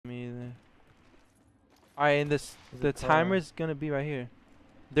Alright, and the timer's gonna be right here.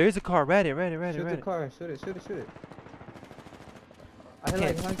 There is a car. Ready. Shoot the car. Shoot it. I hit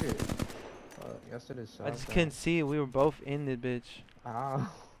like 100. Yesterday shot. I just couldn't see it. We were both in the bitch. Ow.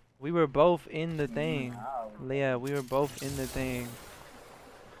 We were both in the thing. Ow. Yeah, we were both in the thing.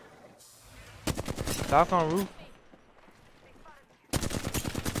 Doc on roof.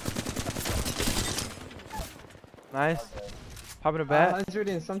 Nice. Popping a bat. 100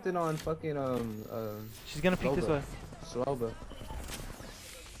 and something on fucking She's gonna peek this way. Sloba.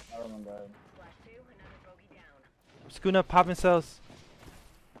 I remember. Scooting up, popping cells.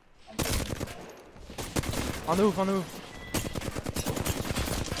 On the roof.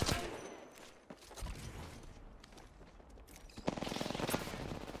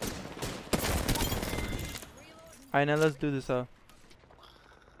 Alright, now let's do this though.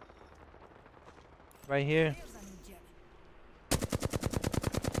 Right here.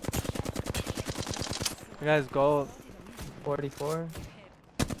 The guy's gold. 44.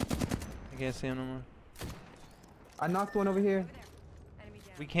 I can't see him no more. I knocked one over here.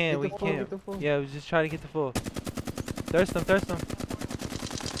 We can't. Get the full. Yeah, we just try to get the full. Thirst him.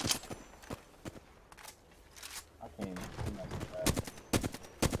 I can't even see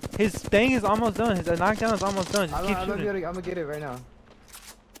that. His thing is almost done. His knockdown is almost done. Just keep shooting. I'm gonna get it right now.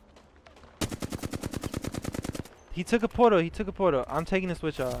 He took a portal. I'm taking the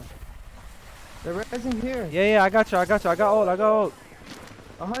switch off. They're rising here. Yeah, I got you. I got ult.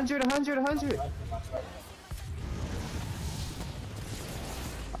 100.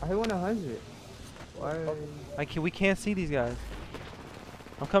 I hit 100. Why? We can't see these guys.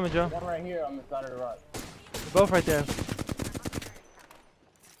 I'm coming, Joe. One right here on the side of the rock. They're both right there.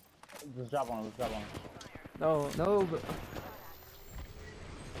 Just drop on him. No.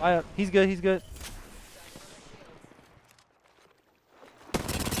 But He's good.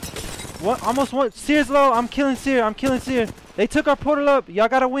 What? Almost one. Sear's low. I'm killing Sear. They took our portal up. Y'all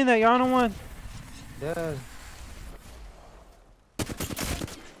gotta win that. Y'all on one. yeah.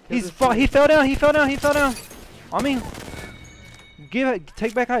 He fell down. I mean,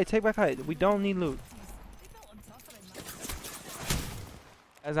 take back height. We don't need loot.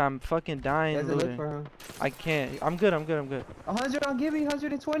 As I'm fucking dying There's a look looting. for him. I can't. I'm good. 100 on Gibby.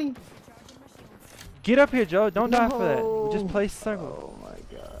 120. Get up here, Joe. Don't die for that. We just play circle. Oh my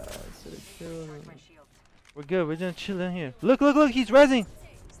god. Should've killed him. We're good. We're just chilling here. Look. He's rezzing.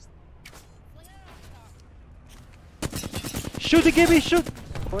 Shoot the Gibby. Shoot.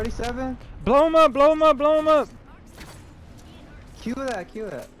 47. Blow him up. Cue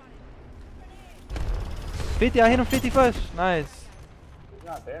that. 50. I hit him 50 first. Nice. He's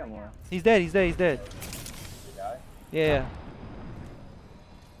not there anymore. He's dead. The guy? Yeah.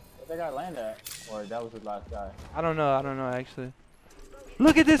 Where'd that guy land at? Or that was his last guy? I don't know actually.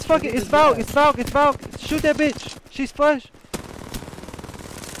 Look at this fucking. It's Valk. Shoot that bitch. She's flush.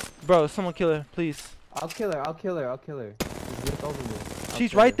 Bro, someone kill her, please. I'll kill her. Just look over me.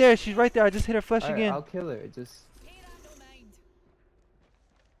 She's right there. I just hit her flesh again. I'll kill her. Just.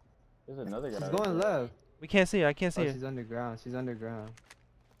 There's another guy. She's right going there. left. We can't see her. I can't see her. She's underground.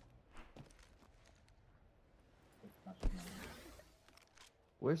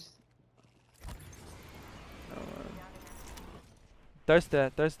 Where's? Thirst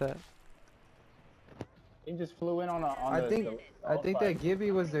that. He just flew in on I think that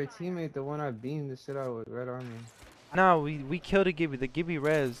Gibby was their teammate, the one I beamed the shit out with Red Army. No, we killed a Gibby. The Gibby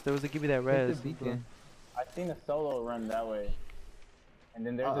res. There was a Gibby that res. The beacon. I seen a solo run that way. And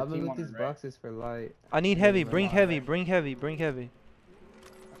then there's a I'm team gonna on loot the these right. boxes for light. I need heavy. Bring heavy. Alright.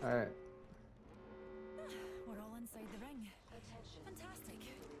 We're all inside the ring. Fantastic.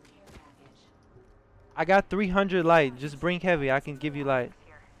 I got 300 light. Just bring heavy. I can give you light.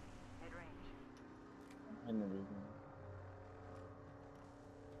 In the region.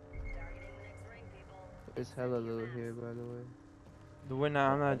 There's hella little here, by the way.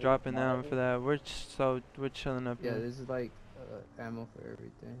 I'm not dropping down for that. We're chilling up Yeah, here. this is like ammo for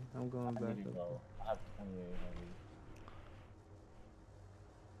everything. I'm going back I up. have 28 heavy.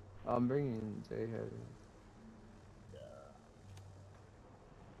 I'm bringing J heavy. Yeah.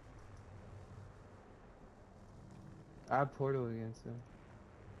 I have portal against him.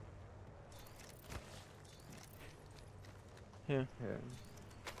 Here. Yeah.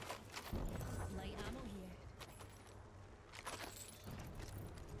 Light ammo here.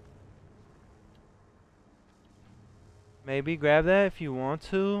 Maybe grab that if you want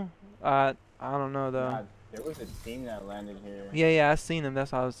to. I don't know though. Nah, there was a team that landed here. Yeah, I seen them.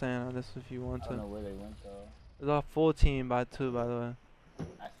 That's what I was saying. That's if you want I don't know to. where they went though. There's a full team by 2, by the way.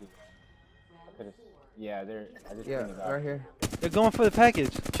 I see them. I could've- Yeah, they're. I just Yeah, seen the guy. right here. They're going for the package.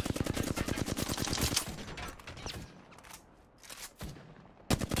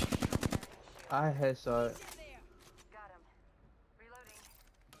 I headshot.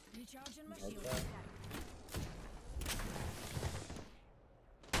 Recharging my shield. Okay.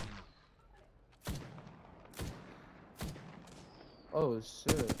 Oh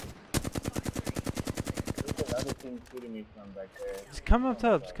shit. There's another team shooting me from back there. Just come up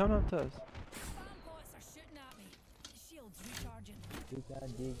to us. Come up to us. Spam pots are shooting at me. Shields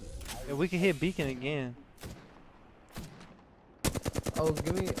recharging. Yeah, we can hit beacon again. Oh,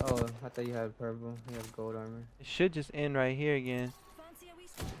 give me. Oh, I thought you had purple. You have gold armor. It should just end right here again. Fancy a wee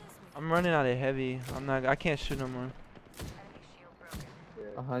stroll this way? I'm running out of heavy. I can't shoot no more.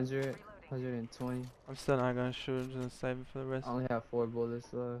 100, 120. I'm still not gonna shoot. I'm just gonna save it for the rest. I only have 4 bullets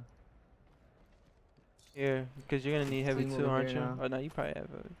left. Here, because you're gonna need heavy Team too, over aren't here you? now. Oh no, you probably have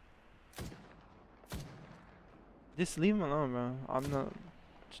heavy. Just leave him alone, bro. I'm not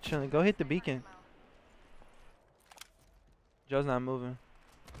just chilling. Go hit the beacon. Joe's not moving.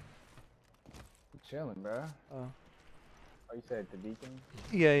 I'm chilling, bro. Oh. Oh, you said the beacon?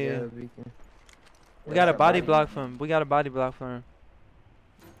 Yeah, yeah. Beacon. We got a body block for him. We got a body block for him.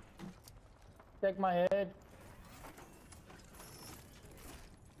 Check my head.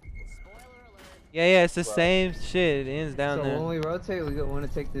 Yeah, yeah. It's the Bro. same shit. It ends down So there. when we rotate, we want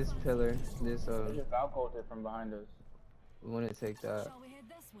to take this pillar. This There's a Valcoulter from behind us. we want to take that. Shall we head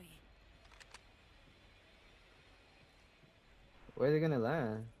this way? Where are they gonna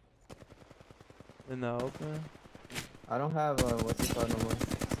land? In the open. I don't have what's it called no more.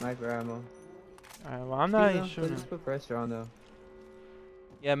 Sniper ammo. Alright, well I'm not Shoot even them, shooting. Just put pressure on them.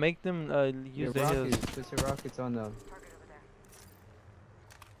 Yeah, make them use the heals. Put your rockets on them.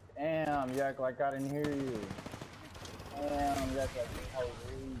 Damn, Yak, like I didn't hear you. Damn, Yak, like I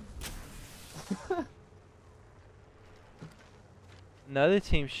read. Another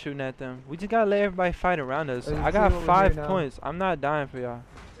team shooting at them. We just gotta let everybody fight around us. There's a I got team over 5 here now. points. I'm not dying for y'all.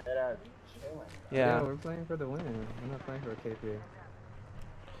 That ass chilling. Yeah. We're playing for the win. We're not playing for a KPA.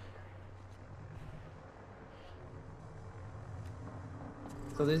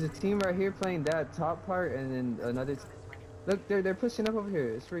 So there's a team right here playing that top part, and then another. Look, they're pushing up over here.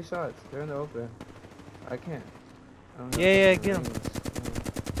 It's 3 shots. They're in the open. I can't. I don't have Yeah, yeah, fucking get 'em.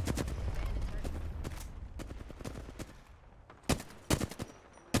 range.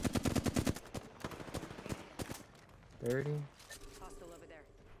 30.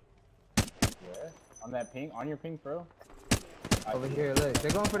 Yeah. On that ping, on your ping, bro. Over here, look.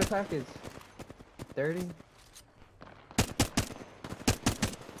 They're going for the package. 30.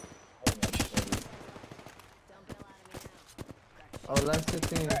 Oh, last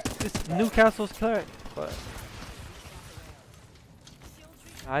 15. This Newcastle's clear. But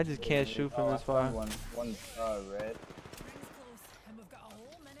I just can't shoot from this far. One red. Rings close, and we've got a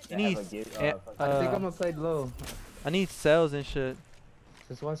whole minute. It They have needs. a gift, eh, I think I'm uh, gonna play low. I need cells and shit.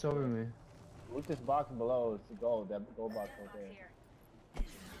 Just watch over me. Look this box below. It's the gold. That gold box right there.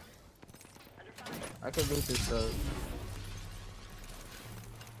 I could loot this though.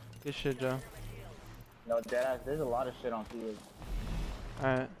 Good shit, Joe. No, deadass. There's a lot of shit on field.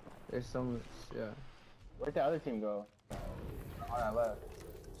 Alright. There's so much, yeah. Where'd the other team go? On our left.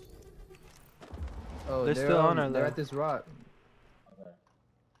 Oh, They're still on our they're left. at this rock. Okay.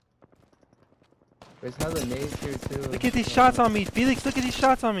 There's hella nades here too. Look at these shots on me, Felix. Look at these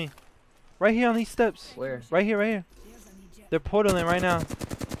shots on me. Right here on these steps. Where? Right here, right here. There's an Egypt. They're portaling right now.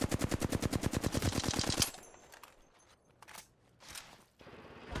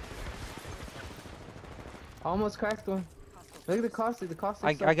 Almost cracked one. Look at the caustic. The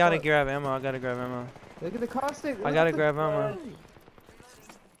caustic. I gotta grab ammo. I gotta grab ammo. Look at the caustic. I what gotta the grab ammo. fuck?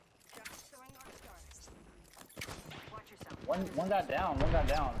 One got down. One got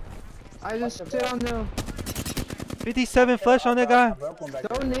down. I just shit on them. 57 flesh on that guy. Broke one back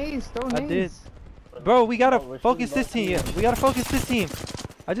Throw there. nades. Throw I nades. did. Bro, we gotta Oh, we're focus shooting this both team. Yeah, teams. we gotta focus this team.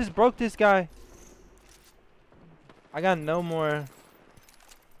 I just broke this guy. I got no more.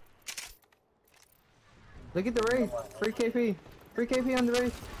 Look at the raid. Free KP. Free KP on the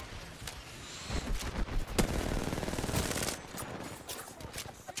raid.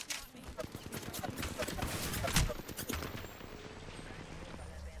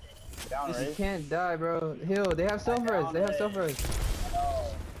 Down, You right? can't die, bro. Heal. They have silvers. They have silvers.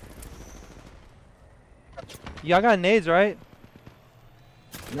 Y'all got nades, right?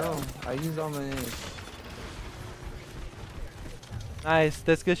 No, I used all my nades. Nice.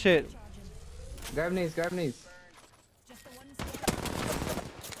 That's good shit. Recharging. Grab nades. Grab nades. Just the one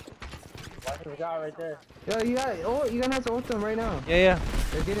Watch this guy right there. Yo, you got. Oh, you gonna have to ult them right now. Yeah, yeah.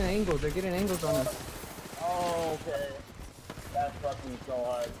 They're getting angles. They're getting angles on us. Oh, okay. That's fucking so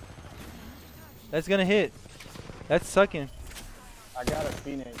hard. That's gonna hit. That's sucking. I got a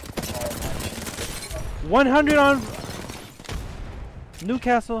Phoenix. Oh, my 100 on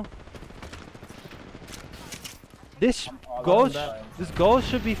Newcastle. This goal, this goal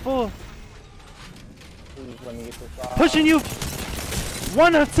should be full. Please let me get this off. Pushing you.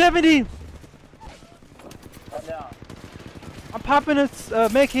 170. Calm down. I'm popping a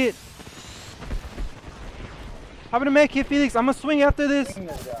make hit. Popping a make hit, Felix. I'm gonna swing after this. Swing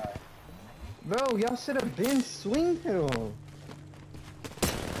this guy. Bro, y'all should have been swing him.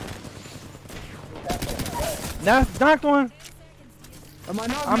 Now knocked one. Am I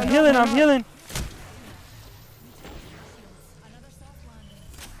not? I'm healing. I'm healing.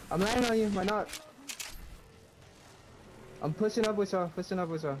 I'm landing on you. Why not? I'm pushing up with y'all. Pushing up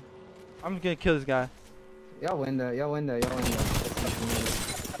with y'all. I'm gonna kill this guy. Y'all win that. Y'all win that. Y'all win that.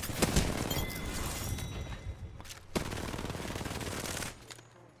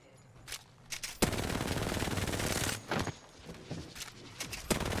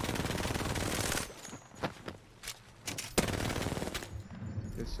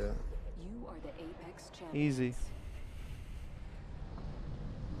 Good shot. You are the Apex champions. Easy.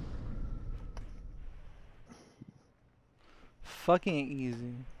 Fucking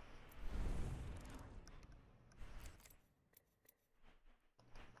easy.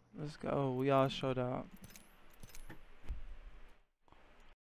 Let's go. We all showed up.